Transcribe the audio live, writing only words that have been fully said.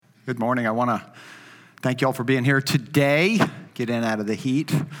Good morning. I want to thank you all for being here today. Get in out of the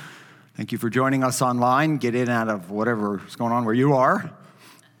heat. Thank you for joining us online. Get in out of whatever is going on where you are.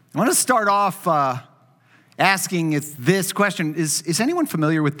 I want to start off asking this question. Is anyone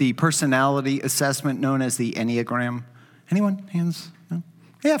familiar with the personality assessment known as the Enneagram? Anyone? Hands? No?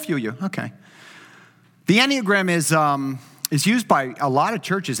 Yeah, a few of you. Okay. The Enneagram is used by a lot of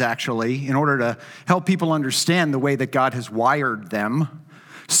churches, actually, in order to help people understand the way that God has wired them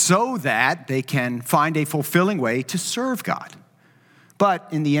so that they can find a fulfilling way to serve God. But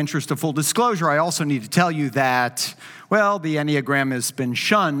in the interest of full disclosure, I also need to tell you that, the Enneagram has been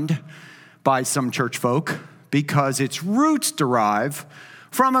shunned by some church folk because its roots derive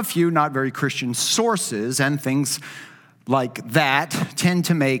from a few not very Christian sources, and things like that tend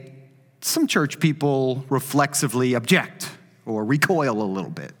to make some church people reflexively object or recoil a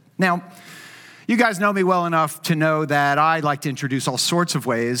little bit. Now, you guys know me well enough to know that I like to introduce all sorts of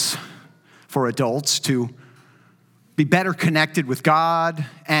ways for adults to be better connected with God,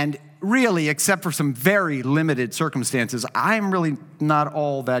 and really, except for some very limited circumstances, I'm really not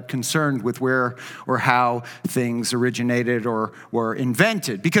all that concerned with where or how things originated or were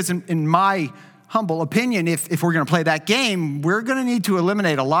invented. Because in my humble opinion, if we're going to play that game, we're going to need to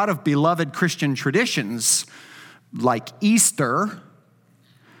eliminate a lot of beloved Christian traditions like Easter,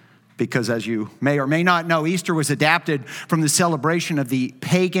 because as you may or may not know, Easter was adapted from the celebration of the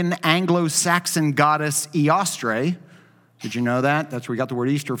pagan Anglo-Saxon goddess Eostre. Did you know that? That's where we got the word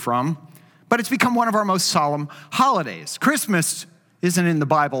Easter from. But it's become one of our most solemn holidays. Christmas isn't in the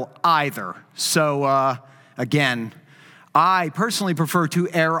Bible either. So again, I personally prefer to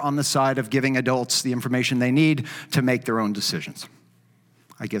err on the side of giving adults the information they need to make their own decisions.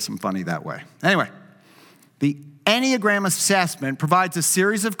 I guess I'm funny that way. Anyway, the Enneagram assessment provides a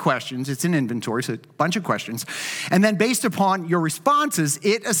series of questions. It's an inventory, so a bunch of questions. And then based upon your responses,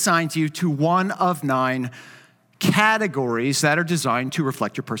 it assigns you to one of 9 categories that are designed to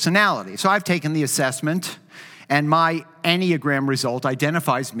reflect your personality. So I've taken the assessment, and my Enneagram result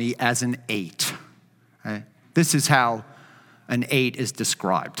identifies me as an 8. Okay? This is how an 8 is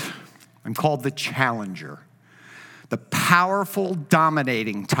described. I'm called the challenger, the powerful,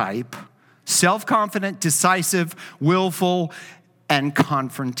 dominating type, self-confident, decisive, willful, and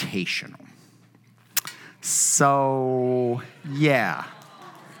confrontational. So,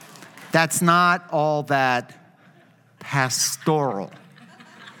 that's not all that pastoral.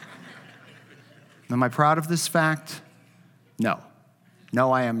 Am I proud of this fact? No.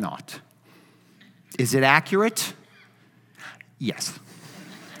 No, I am not. Is it accurate? Yes.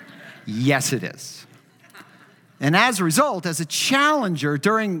 Yes, it is. And as a result, as a challenger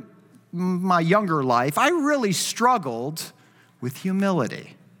during my younger life, I really struggled with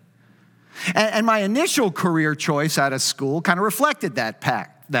humility. And my initial career choice out of school kind of reflected that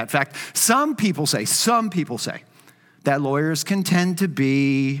fact. Some people say that lawyers can tend to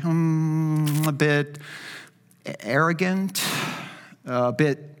be a bit arrogant, a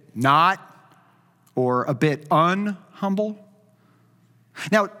bit not, or a bit unhumble.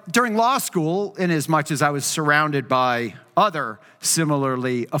 Now, during law school, inasmuch as I was surrounded by other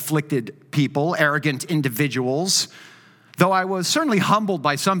similarly afflicted people, arrogant individuals, though I was certainly humbled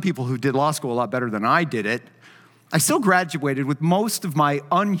by some people who did law school a lot better than I did it, I still graduated with most of my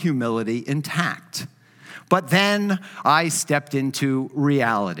unhumility intact. But then I stepped into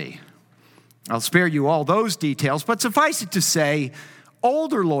reality. I'll spare you all those details, but suffice it to say,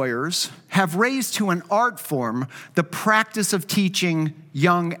 older lawyers have raised to an art form the practice of teaching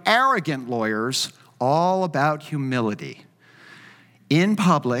young, arrogant lawyers all about humility. In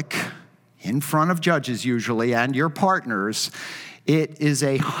public, in front of judges usually, and your partners, it is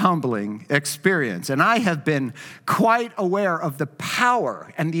a humbling experience. And I have been quite aware of the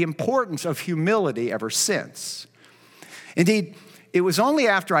power and the importance of humility ever since. Indeed, it was only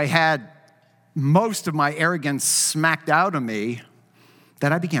after I had most of my arrogance smacked out of me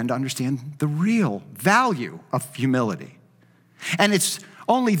that I began to understand the real value of humility. And it's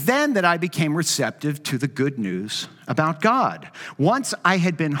only then that I became receptive to the good news about God. Once I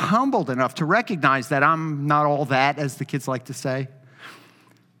had been humbled enough to recognize that I'm not all that, as the kids like to say,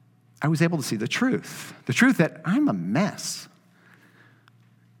 I was able to see the truth that I'm a mess.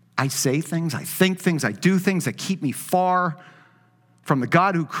 I say things, I think things, I do things that keep me far from the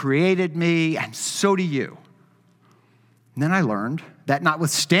God who created me, and so do you. And then I learned that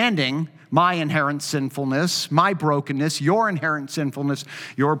notwithstanding my inherent sinfulness, my brokenness, your inherent sinfulness,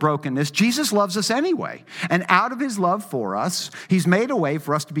 your brokenness, Jesus loves us anyway. And out of his love for us, he's made a way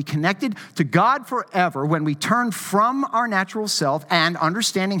for us to be connected to God forever when we turn from our natural self and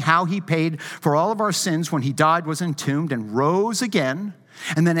understanding how he paid for all of our sins when he died, was entombed, and rose again.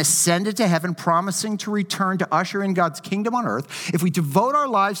 and then ascended to heaven, promising to return to usher in God's kingdom on earth, if we devote our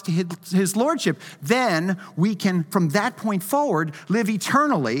lives to his lordship, then we can, from that point forward, live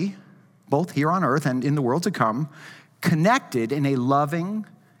eternally, both here on earth and in the world to come, connected in a loving,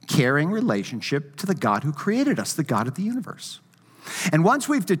 caring relationship to the God who created us, the God of the universe. And once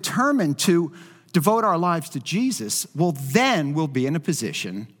we've determined to devote our lives to Jesus, well, then we'll be in a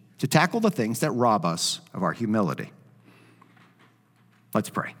position to tackle the things that rob us of our humility. Let's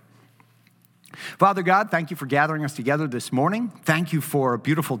pray. Father God, thank you for gathering us together this morning. Thank you for a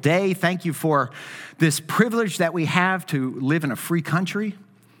beautiful day. Thank you for this privilege that we have to live in a free country,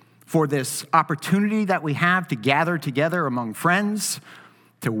 for this opportunity that we have to gather together among friends,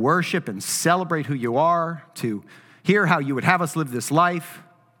 to worship and celebrate who you are, to hear how you would have us live this life.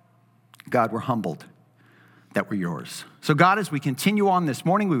 God, we're humbled that we're yours. So God, as we continue on this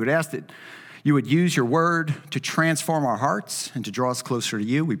morning, we would ask that you would use your word to transform our hearts and to draw us closer to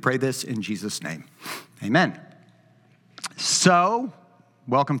you. We pray this in Jesus' name. Amen. So,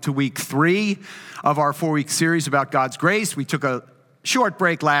 welcome to week 3 of our 4-week series about God's grace. We took a short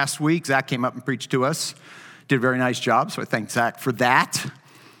break last week. Zach came up and preached to us. Did a very nice job, so I thank Zach for that.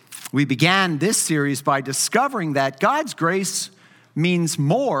 We began this series by discovering that God's grace means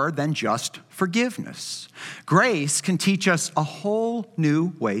more than just forgiveness. Grace can teach us a whole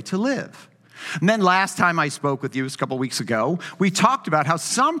new way to live. And then last time I spoke with you, a couple weeks ago, we talked about how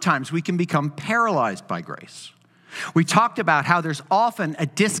sometimes we can become paralyzed by grace. We talked about how there's often a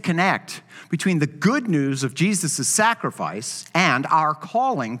disconnect between the good news of Jesus' sacrifice and our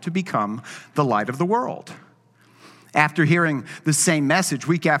calling to become the light of the world. After hearing the same message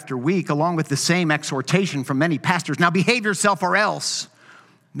week after week, along with the same exhortation from many pastors, now behave yourself or else,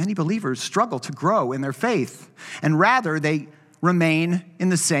 many believers struggle to grow in their faith, and rather they remain in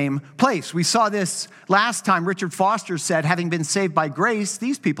the same place. We saw this last time. Richard Foster said, having been saved by grace,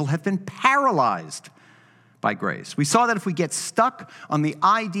 these people have been paralyzed by grace. We saw that if we get stuck on the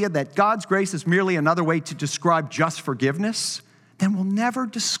idea that God's grace is merely another way to describe just forgiveness, then we'll never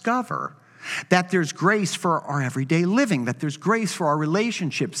discover that there's grace for our everyday living, that there's grace for our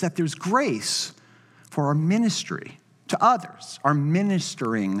relationships, that there's grace for our ministry to others, our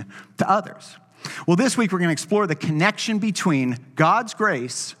ministering to others. Well, this week we're going to explore the connection between God's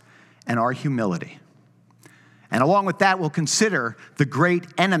grace and our humility. And along with that, we'll consider the great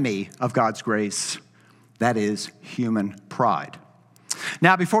enemy of God's grace, that is human pride.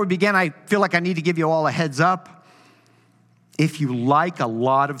 Now, before we begin, I feel like I need to give you all a heads up. If you like a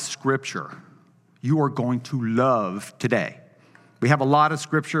lot of scripture, you are going to love today. We have a lot of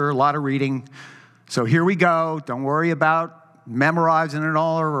scripture, a lot of reading. So here we go. Don't worry about memorizing it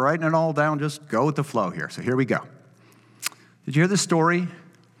all or writing it all down. Just go with the flow here. So here we go. Did you hear the story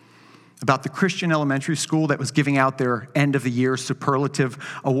about the Christian elementary school that was giving out their end of the year superlative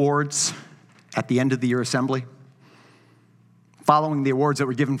awards at the end of the year assembly? Following the awards that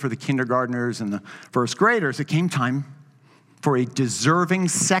were given for the kindergartners and the first graders, it came time for a deserving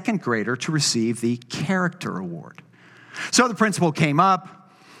second grader to receive the character award. So the principal came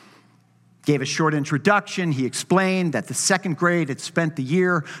up, gave a short introduction. He explained that the second grade had spent the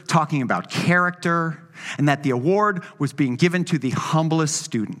year talking about character and that the award was being given to the humblest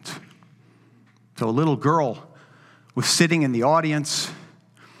student. So a little girl was sitting in the audience,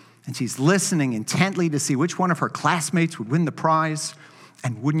 and she's listening intently to see which one of her classmates would win the prize.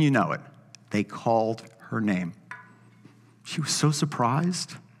 And wouldn't you know it, they called her name. She was so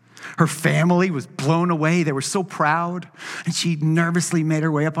surprised. Her family was blown away. They were so proud. And she nervously made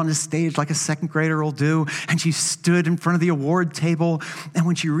her way up on the stage like a second grader will do. And she stood in front of the award table. And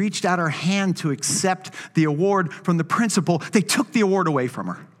when she reached out her hand to accept the award from the principal, they took the award away from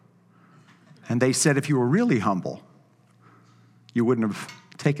her. And they said, if you were really humble, you wouldn't have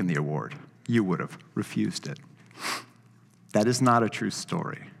taken the award. You would have refused it. That is not a true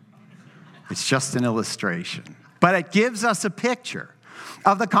story. It's just an illustration. But it gives us a picture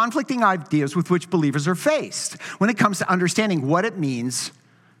of the conflicting ideas with which believers are faced when it comes to understanding what it means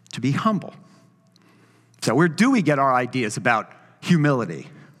to be humble. So where do we get our ideas about humility?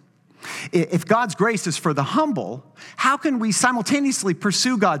 If God's grace is for the humble, how can we simultaneously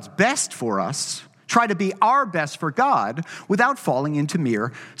pursue God's best for us, try to be our best for God, without falling into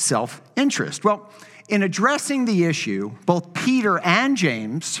mere self-interest? Well, in addressing the issue, both Peter and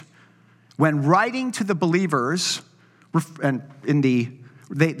James, when writing to the believers, and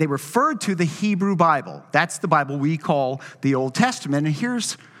they referred to the Hebrew Bible. That's the Bible we call the Old Testament. And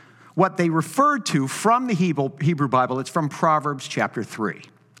here's what they referred to from the Hebrew Bible. It's from Proverbs chapter 3.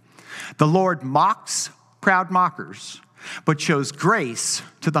 The Lord mocks proud mockers, but shows grace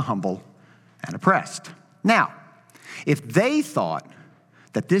to the humble and oppressed. Now, if they thought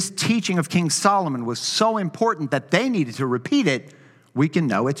that this teaching of King Solomon was so important that they needed to repeat it, we can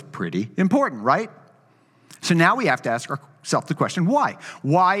know it's pretty important, right? So now we have to ask ourselves the question, why?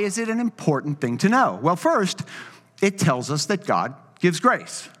 Why is it an important thing to know? Well, first, it tells us that God gives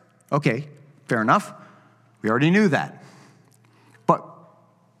grace. Okay, fair enough. We already knew that. But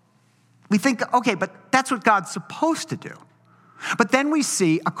we think, okay, but that's what God's supposed to do. But then we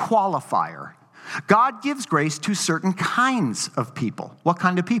see a qualifier. God gives grace to certain kinds of people. What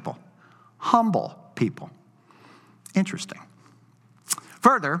kind of people? Humble people. Interesting.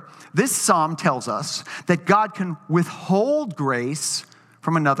 Further, this psalm tells us that God can withhold grace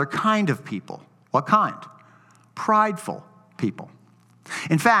from another kind of people. What kind? Prideful people.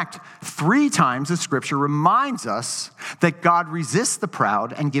 In fact, 3 times the scripture reminds us that God resists the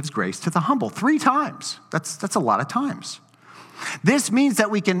proud and gives grace to the humble. 3 times. That's a lot of times. This means that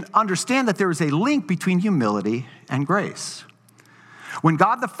we can understand that there is a link between humility and grace. When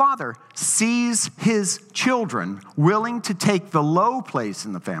God the Father sees his children willing to take the low place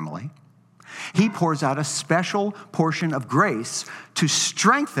in the family, he pours out a special portion of grace to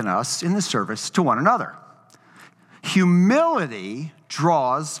strengthen us in the service to one another. Humility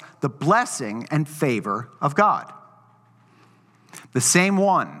draws the blessing and favor of God. The same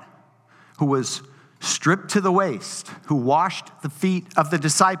one who was stripped to the waist, who washed the feet of the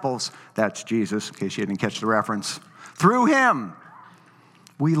disciples, that's Jesus, in case you didn't catch the reference, through him,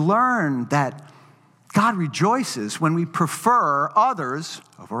 we learn that God rejoices when we prefer others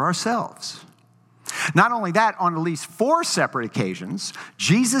over ourselves. Not only that, on at least 4 separate occasions,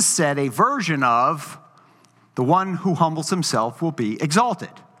 Jesus said a version of, the one who humbles himself will be exalted.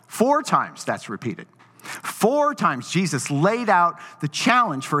 4 times that's repeated. 4 times Jesus laid out the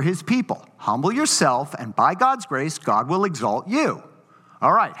challenge for his people. Humble yourself, and by God's grace, God will exalt you.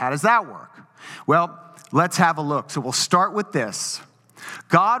 All right, how does that work? Well, let's have a look. So we'll start with this.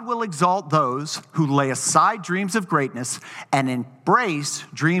 God will exalt those who lay aside dreams of greatness and embrace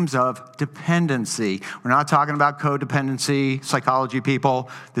dreams of dependency. We're not talking about codependency, psychology people.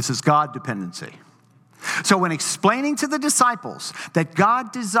 This is God dependency. So when explaining to the disciples that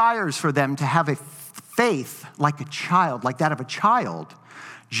God desires for them to have a faith like a child, like that of a child,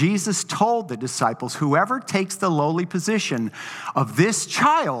 Jesus told the disciples, whoever takes the lowly position of this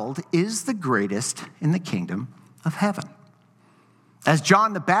child is the greatest in the kingdom of heaven. As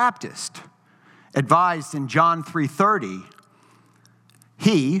John the Baptist advised in John 3:30,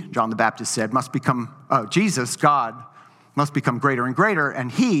 he, John the Baptist said, Jesus, God, must become greater and greater,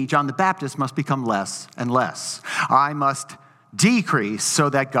 and he, John the Baptist, must become less and less. I must decrease so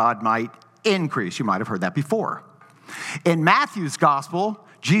that God might increase. You might have heard that before. In Matthew's gospel,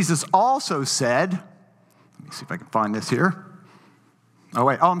 Jesus also said, let me see if I can find this here.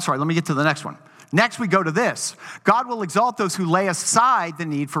 I'm sorry, let me get to the next one. Next, we go to this. God will exalt those who lay aside the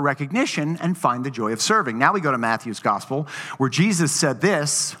need for recognition and find the joy of serving. Now we go to Matthew's gospel, where Jesus said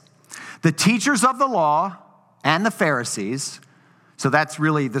this, the teachers of the law and the Pharisees, so that's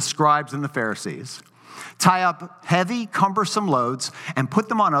really the scribes and the Pharisees, tie up heavy, cumbersome loads and put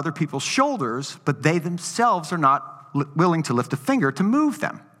them on other people's shoulders, but they themselves are not willing to lift a finger to move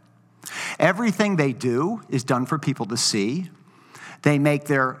them. Everything they do is done for people to see. They make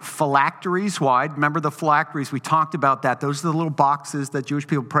their phylacteries wide. Remember the phylacteries? We talked about that. Those are the little boxes that Jewish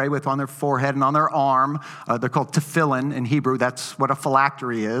people pray with on their forehead and on their arm. They're called tefillin in Hebrew. That's what a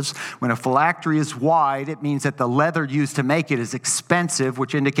phylactery is. When a phylactery is wide, it means that the leather used to make it is expensive,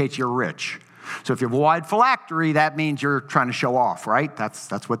 which indicates you're rich. So if you have a wide phylactery, that means you're trying to show off, right?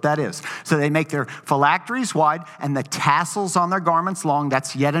 That's what that is. So they make their phylacteries wide and the tassels on their garments long.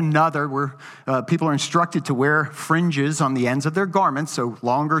 That's yet another where people are instructed to wear fringes on the ends of their garments. So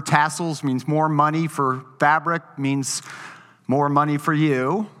longer tassels means more money for fabric, means more money for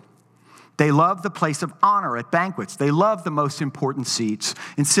you. They love the place of honor at banquets. They love the most important seats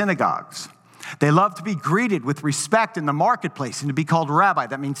in synagogues. They love to be greeted with respect in the marketplace and to be called rabbi.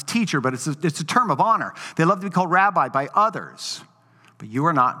 That means teacher, but it's a term of honor. They love to be called rabbi by others. But you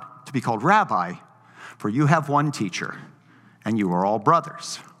are not to be called rabbi, for you have one teacher, and you are all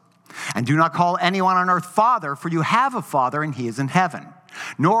brothers. And do not call anyone on earth father, for you have a father, and he is in heaven.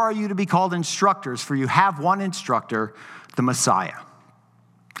 Nor are you to be called instructors, for you have one instructor, the Messiah.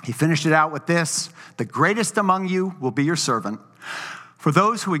 He finished it out with this, the greatest among you will be your servant. For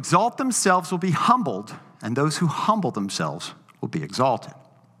those who exalt themselves will be humbled, and those who humble themselves will be exalted.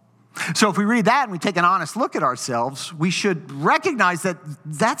 So if we read that and we take an honest look at ourselves, we should recognize that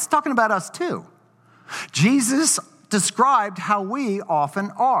that's talking about us too. Jesus described how we often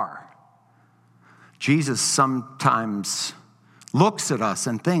are. Jesus sometimes looks at us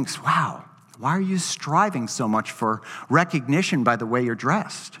and thinks, wow, Why are you striving so much for recognition by the way you're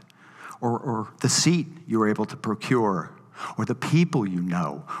dressed, or the seat you were able to procure, or the people you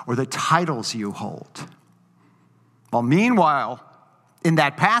know, or the titles you hold? Well, meanwhile, in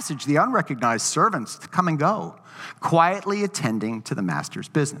that passage, the unrecognized servants come and go, quietly attending to the master's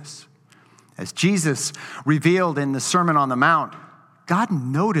business. As Jesus revealed in the Sermon on the Mount, God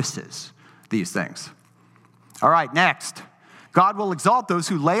notices these things. All right, next. God will exalt those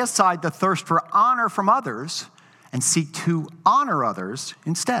who lay aside the thirst for honor from others and seek to honor others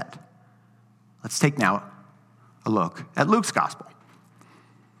instead. Let's take now a look at Luke's gospel.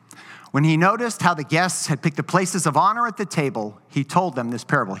 When he noticed how the guests had picked the places of honor at the table, he told them this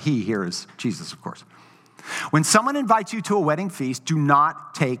parable. He here is Jesus, of course. When someone invites you to a wedding feast, do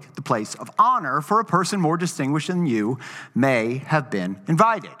not take the place of honor, for a person more distinguished than you may have been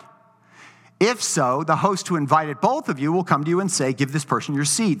invited. If so, the host who invited both of you will come to you and say, give this person your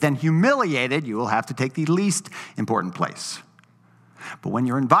seat. Then humiliated, you will have to take the least important place. But when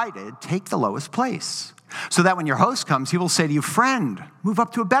you're invited, take the lowest place, so that when your host comes, he will say to you, friend, move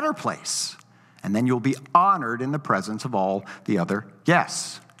up to a better place. And then you'll be honored in the presence of all the other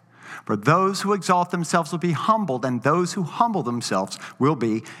guests. For those who exalt themselves will be humbled, and those who humble themselves will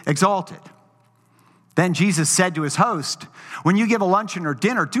be exalted. Then Jesus said to his host, when you give a luncheon or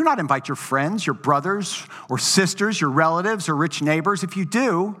dinner, do not invite your friends, your brothers or sisters, your relatives or rich neighbors. If you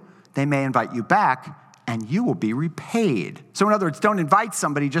do, they may invite you back, and you will be repaid. So in other words, don't invite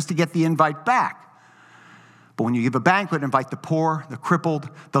somebody just to get the invite back. But when you give a banquet, invite the poor, the crippled,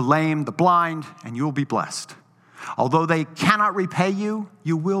 the lame, the blind, and you will be blessed. Although they cannot repay you,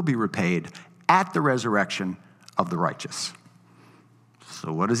 you will be repaid at the resurrection of the righteous.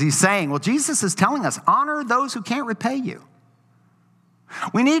 So what is he saying? Well, Jesus is telling us, honor those who can't repay you.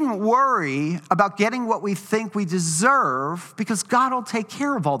 We needn't worry about getting what we think we deserve, because God will take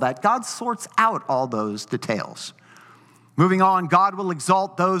care of all that. God sorts out all those details. Moving on, God will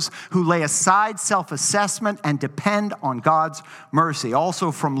exalt those who lay aside self-assessment and depend on God's mercy.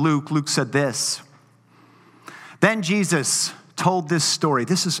 Also from Luke, Luke said this. Then Jesus told this story.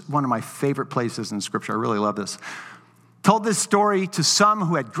 This is one of my favorite places in Scripture. I really love this. Told this story to some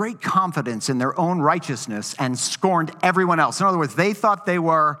who had great confidence in their own righteousness and scorned everyone else. In other words, they thought they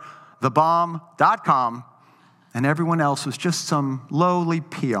were thebomb.com, and everyone else was just some lowly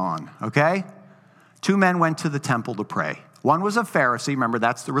peon, okay? 2 men went to the temple to pray. One was a Pharisee, remember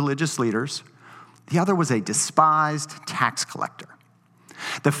that's the religious leaders. The other was a despised tax collector.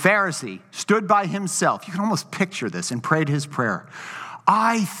 The Pharisee stood by himself. You can almost picture this, and prayed his prayer.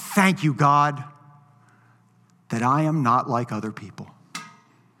 I thank you, God, that I am not like other people.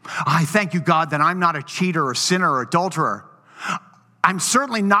 I thank you, God, that I'm not a cheater or sinner or adulterer. I'm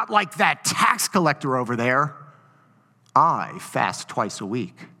certainly not like that tax collector over there. I fast twice a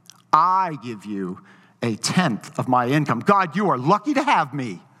week. I give you 1/10 of my income. God, you are lucky to have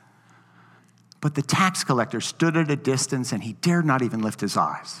me. But the tax collector stood at a distance, and he dared not even lift his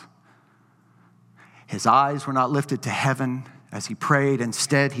eyes. His eyes were not lifted to heaven as he prayed.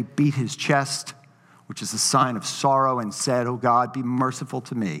 Instead, he beat his chest, which is a sign of sorrow, and said, oh God, be merciful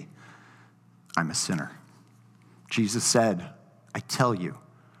to me. I'm a sinner. Jesus said, I tell you,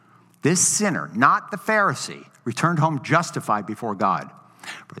 this sinner, not the Pharisee, returned home justified before God.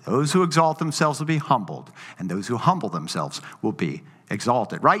 For those who exalt themselves will be humbled, and those who humble themselves will be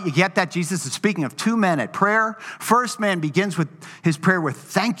exalted. Right? You get that? Jesus is speaking of 2 men at prayer. First man begins with his prayer with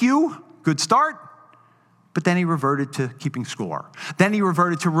thank you, good start. But then he reverted to keeping score. Then he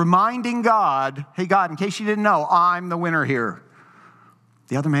reverted to reminding God, hey God, in case you didn't know, I'm the winner here.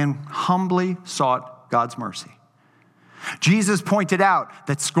 The other man humbly sought God's mercy. Jesus pointed out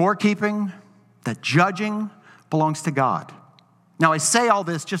that scorekeeping, that judging belongs to God. Now I say all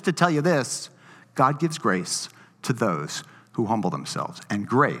this just to tell you this, God gives grace to those who humble themselves, and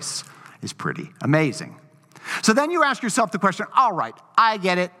grace is pretty amazing. So then you ask yourself the question, all right, I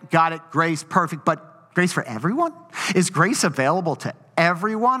get it, got it, grace, perfect, but grace for everyone? Is grace available to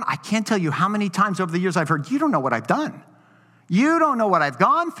everyone? I can't tell you how many times over the years I've heard, you don't know what I've done. You don't know what I've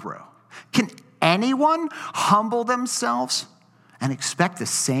gone through. Can anyone humble themselves and expect the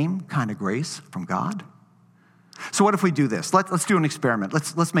same kind of grace from God? So what if we do this? Let's do an experiment.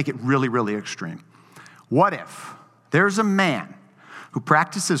 Let's make it really, really extreme. What if there's a man who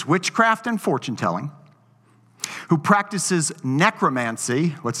practices witchcraft and fortune telling, who practices necromancy?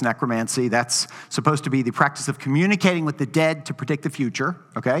 What's necromancy? That's supposed to be the practice of communicating with the dead to predict the future,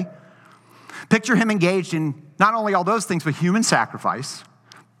 okay? Picture him engaged in not only all those things, but human sacrifice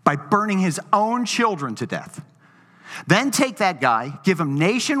by burning his own children to death. Then take that guy, give him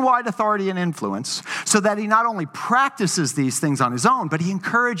nationwide authority and influence so that he not only practices these things on his own, but he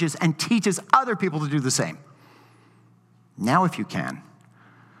encourages and teaches other people to do the same. Now, if you can,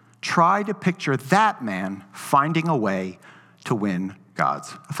 try to picture that man finding a way to win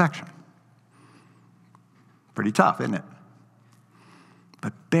God's affection. Pretty tough, isn't it?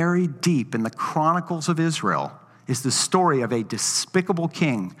 But buried deep in the Chronicles of Israel is the story of a despicable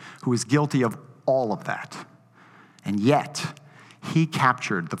king who is guilty of all of that. And yet, he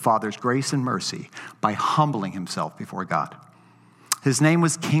captured the Father's grace and mercy by humbling himself before God. His name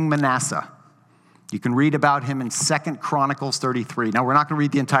was King Manasseh. You can read about him in 2 Chronicles 33. Now, we're not going to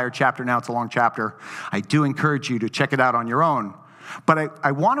read the entire chapter now. It's a long chapter. I do encourage you to check it out on your own. But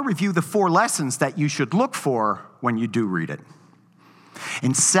I want to review the 4 lessons that you should look for when you do read it.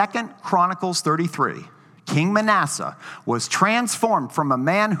 In 2 Chronicles 33, King Manasseh was transformed from a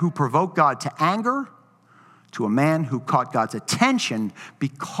man who provoked God to anger to a man who caught God's attention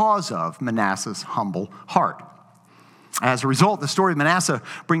because of Manasseh's humble heart. As a result, the story of Manasseh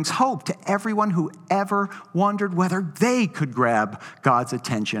brings hope to everyone who ever wondered whether they could grab God's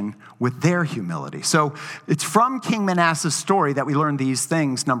attention with their humility. So it's from King Manasseh's story that we learn these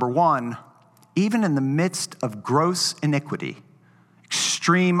things. Number 1, even in the midst of gross iniquity,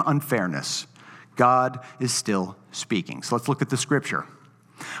 extreme unfairness, God is still speaking. So let's look at the scripture.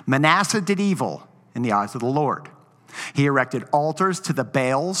 Manasseh did evil in the eyes of the Lord. He erected altars to the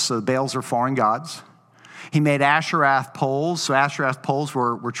Baals, so the Baals are foreign gods. He made Asherah poles, so Asherah poles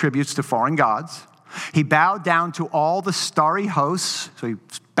were tributes to foreign gods. He bowed down to all the starry hosts, so he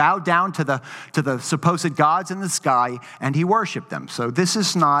bowed down to the supposed gods in the sky, and he worshiped them. So this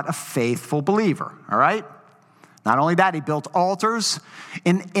is not a faithful believer, all right? Not only that, he built altars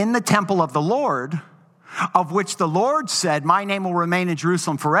in the temple of the Lord, of which the Lord said, "My name will remain in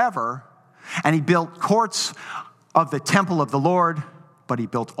Jerusalem forever." And he built courts of the temple of the Lord, but he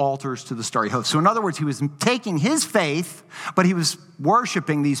built altars to the starry host. So in other words, he was taking his faith, but he was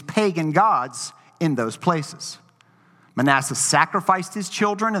worshiping these pagan gods in those places. Manasseh sacrificed his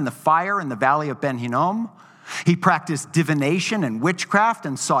children in the fire in the valley of Ben Hinnom. He practiced divination and witchcraft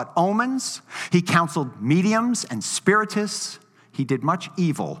and sought omens. He counseled mediums and spiritists. He did much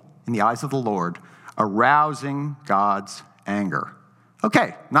evil in the eyes of the Lord, arousing God's anger.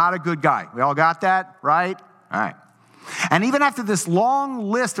 Okay, not a good guy. We all got that, right? All right. And even after this long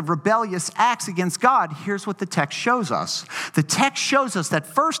list of rebellious acts against God, here's what the text shows us. The text shows us that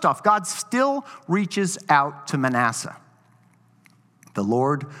first off, God still reaches out to Manasseh. The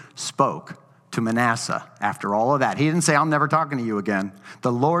Lord spoke to Manasseh after all of that. He didn't say, "I'm never talking to you again."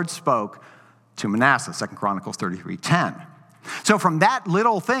 The Lord spoke to Manasseh, 2 Chronicles 33:10. So from that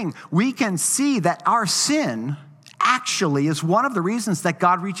little thing, we can see that our sin actually is one of the reasons that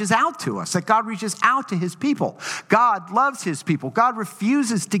God reaches out to us, that God reaches out to his people. God loves his people. God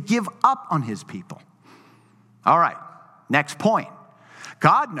refuses to give up on his people. All right, next point.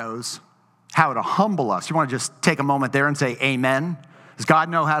 God knows how to humble us. You want to just take a moment there and say amen? Does God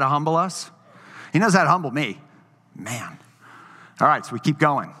know how to humble us? He knows how to humble me. Man. All right, so we keep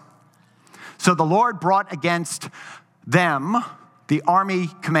going. So the Lord brought against them the army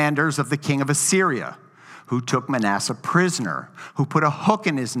commanders of the king of Assyria, who took Manasseh prisoner, who put a hook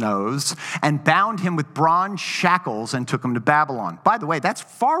in his nose and bound him with bronze shackles and took him to Babylon. By the way, that's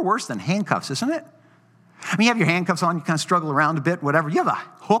far worse than handcuffs, isn't it? I mean, you have your handcuffs on, you kind of struggle around a bit, whatever. You have a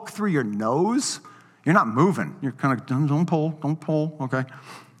hook through your nose, you're not moving. You're kind of, don't pull, okay.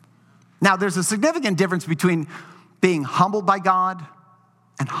 Now, there's a significant difference between being humbled by God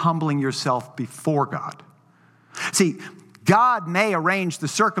and humbling yourself before God. See, God may arrange the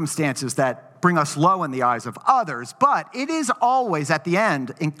circumstances that bring us low in the eyes of others, but it is always at the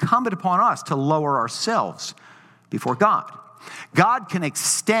end incumbent upon us to lower ourselves before God. God can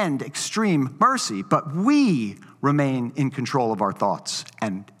extend extreme mercy, but we remain in control of our thoughts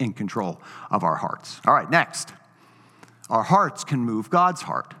and in control of our hearts. All right, next. Our hearts can move God's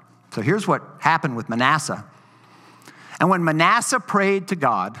heart. So here's what happened with Manasseh. And when Manasseh prayed to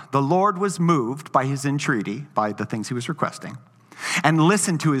God, the Lord was moved by his entreaty, by the things he was requesting, and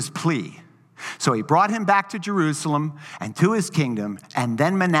listened to his plea. So he brought him back to Jerusalem and to his kingdom, and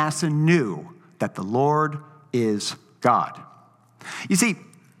then Manasseh knew that the Lord is God. You see,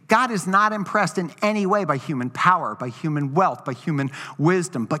 God is not impressed in any way by human power, by human wealth, by human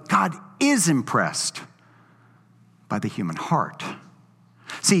wisdom, but God is impressed by the human heart.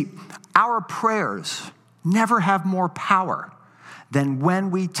 See, our prayers never have more power than when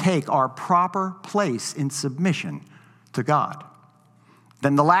we take our proper place in submission to God.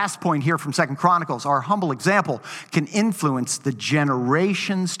 Then the last point here from 2 Chronicles, our humble example can influence the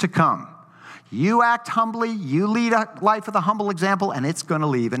generations to come. You act humbly, you lead a life of the humble example, and it's going to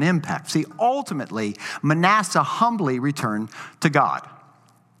leave an impact. See, ultimately, Manasseh humbly returned to God.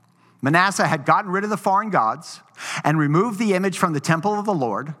 Manasseh had gotten rid of the foreign gods and removed the image from the temple of the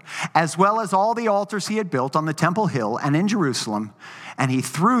Lord, as well as all the altars he had built on the temple hill and in Jerusalem, and he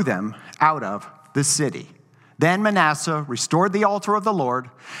threw them out of the city. Then Manasseh restored the altar of the Lord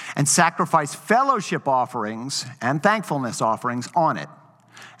and sacrificed fellowship offerings and thankfulness offerings on it,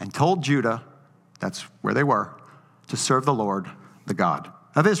 and told Judah, that's where they were, to serve the Lord, the God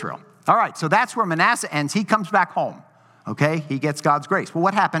of Israel. All right, so that's where Manasseh ends. He comes back home, okay? He gets God's grace. Well,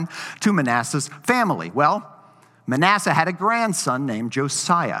 what happened to Manasseh's family? Well, Manasseh had a grandson named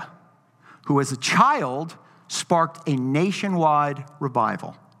Josiah, who as a child sparked a nationwide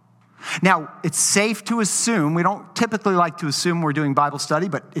revival. Now, it's safe to assume, we don't typically like to assume we're doing Bible study,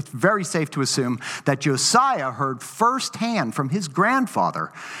 but it's very safe to assume that Josiah heard firsthand from his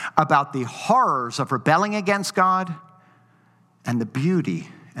grandfather about the horrors of rebelling against God and the beauty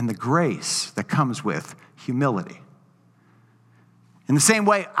and the grace that comes with humility. In the same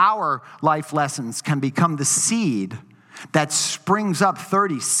way, our life lessons can become the seed that springs up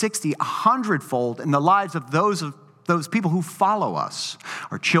 30, 60, 100-fold in the lives of those people who follow us,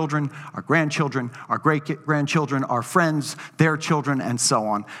 our children, our grandchildren, our great-grandchildren, our friends, their children, and so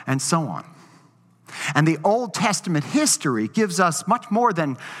on and so on. And the Old Testament history gives us much more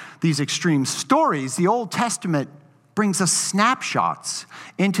than these extreme stories. The Old Testament brings us snapshots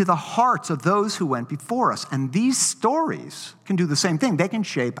into the hearts of those who went before us. And these stories can do the same thing. They can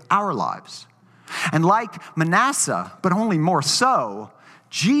shape our lives. And like Manasseh, but only more so,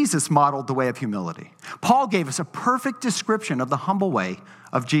 Jesus modeled the way of humility. Paul gave us a perfect description of the humble way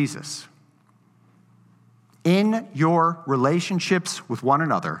of Jesus. In your relationships with one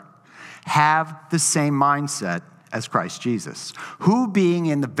another, have the same mindset as Christ Jesus, who being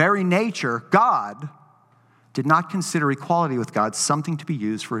in the very nature God, did not consider equality with God something to be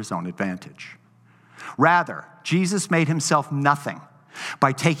used for his own advantage. Rather, Jesus made himself nothing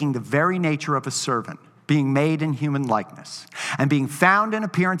by taking the very nature of a servant, being made in human likeness, and being found in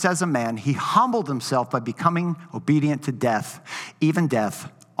appearance as a man, he humbled himself by becoming obedient to death, even death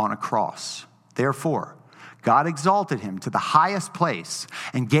on a cross. Therefore, God exalted him to the highest place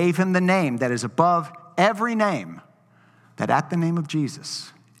and gave him the name that is above every name, that at the name of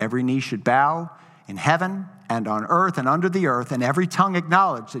Jesus, every knee should bow in heaven and on earth and under the earth, and every tongue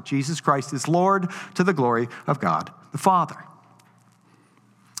acknowledge that Jesus Christ is Lord, to the glory of God the Father.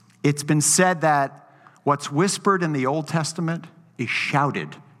 It's been said that what's whispered in the Old Testament is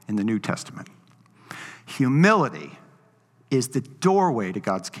shouted in the New Testament. Humility is the doorway to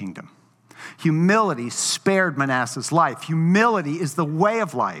God's kingdom. Humility spared Manasseh's life. Humility is the way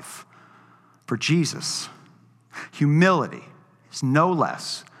of life for Jesus. Humility is no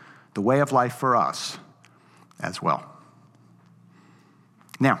less the way of life for us as well.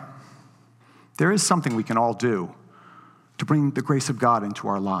 Now, there is something we can all do to bring the grace of God into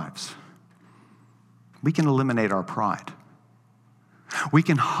our lives. We can eliminate our pride. We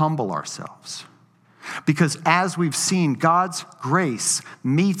can humble ourselves. Because as we've seen, God's grace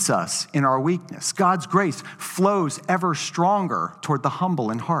meets us in our weakness. God's grace flows ever stronger toward the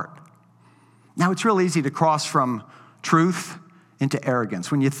humble in heart. Now, it's real easy to cross from truth into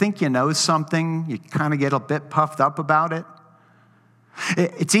arrogance. When you think you know something, you kind of get a bit puffed up about it.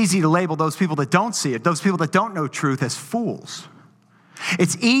 It's easy to label those people that don't see it, those people that don't know truth, as fools.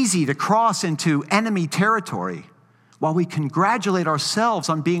 It's easy to cross into enemy territory while we congratulate ourselves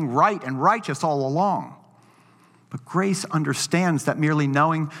on being right and righteous all along. But grace understands that merely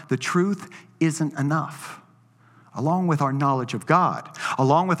knowing the truth isn't enough. Along with our knowledge of God,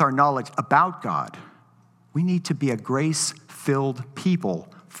 along with our knowledge about God, we need to be a grace-filled people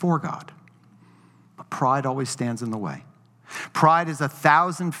for God. But pride always stands in the way. Pride is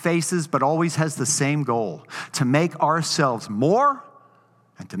 1,000 faces, but always has the same goal: to make ourselves more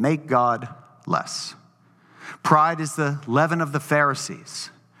and to make God less. Pride is the leaven of the Pharisees.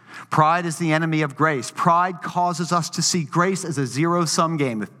 Pride is the enemy of grace. Pride causes us to see grace as a zero-sum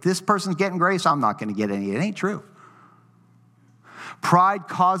game. If this person's getting grace, I'm not going to get any. It ain't true. Pride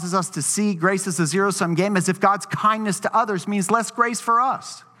causes us to see grace as a zero-sum game, as if God's kindness to others means less grace for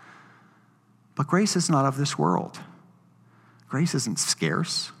us. But grace is not of this world. Grace isn't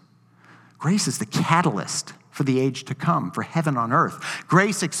scarce. Grace is the catalyst for the age to come, for heaven on earth.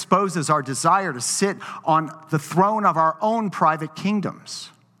 Grace exposes our desire to sit on the throne of our own private kingdoms.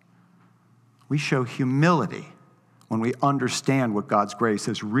 We show humility when we understand what God's grace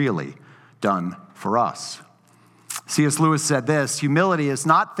has really done for us. C.S. Lewis said this: humility is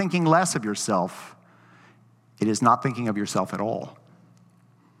not thinking less of yourself. It is not thinking of yourself at all.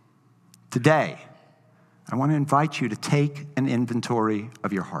 Today, I want to invite you to take an inventory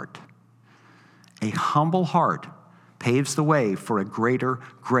of your heart. A humble heart paves the way for a greater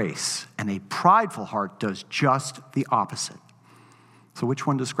grace, and a prideful heart does just the opposite. So which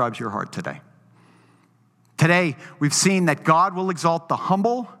one describes your heart today? Today, we've seen that God will exalt the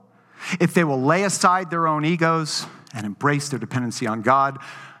humble if they will lay aside their own egos and embrace their dependency on God,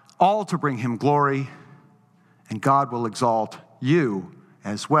 all to bring him glory, and God will exalt you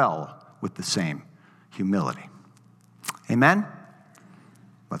as well with the same humility. Amen?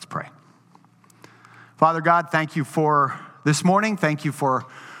 Let's pray. Father God, thank you for this morning. Thank you for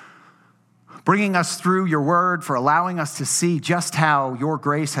bringing us through your word, for allowing us to see just how your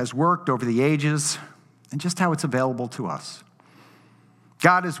grace has worked over the ages and just how it's available to us.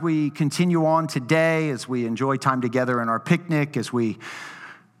 God, as we continue on today, as we enjoy time together in our picnic, as we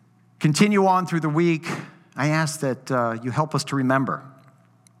continue on through the week, I ask that you help us to remember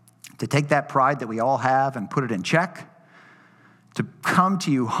to take that pride that we all have and put it in check, to come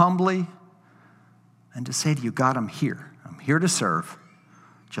to you humbly, and to say to you, God, I'm here. I'm here to serve.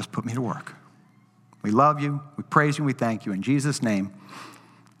 Just put me to work. We love you. We praise you. We thank you. In Jesus' name,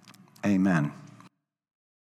 amen.